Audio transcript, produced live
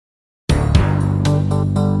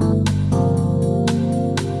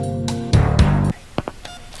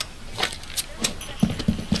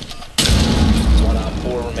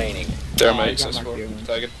mates, that's what I'm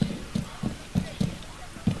taking.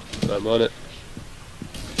 I'm on it.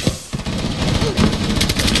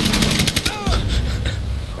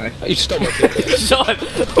 You stopped my kill. Sean,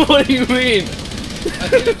 what do you mean? I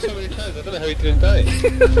hit him so many times, I don't know how he didn't die.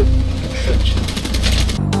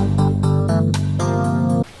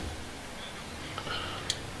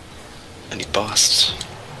 Any busts?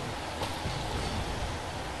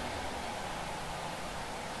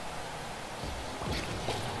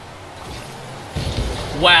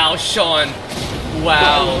 Wow, Sean.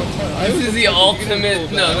 Wow. This is the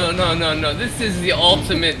ultimate. No. This is the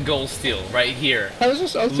ultimate goal steal right here. I was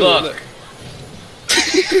just Look.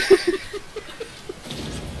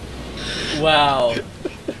 Wow.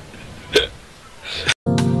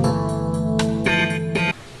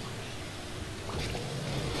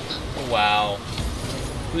 Wow.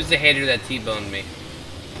 Who's the hater that T-boned me?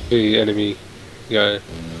 The enemy guy.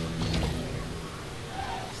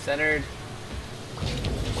 Centered.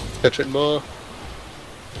 Catch it more.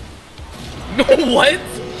 What?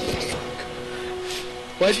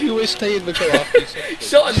 Why do you always stay in the car after you said it?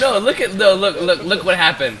 Sean, no, look what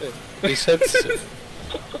happened. He said so.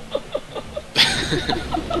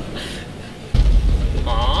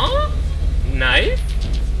 Aww? Knife?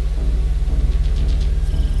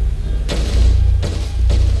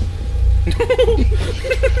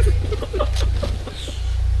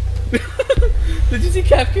 Did you see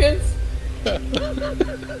Capcans?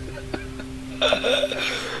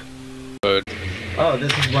 Oh,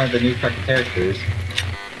 this is one of the new characters.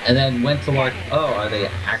 And then went to like, oh, are they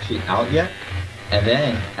actually out yet? And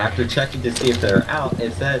then, after checking to see if they're out,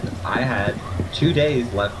 it said I had 2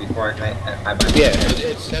 days left before I Yeah,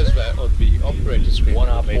 it says that on the operator screen. One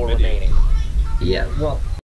op 4 remaining. Yeah, well,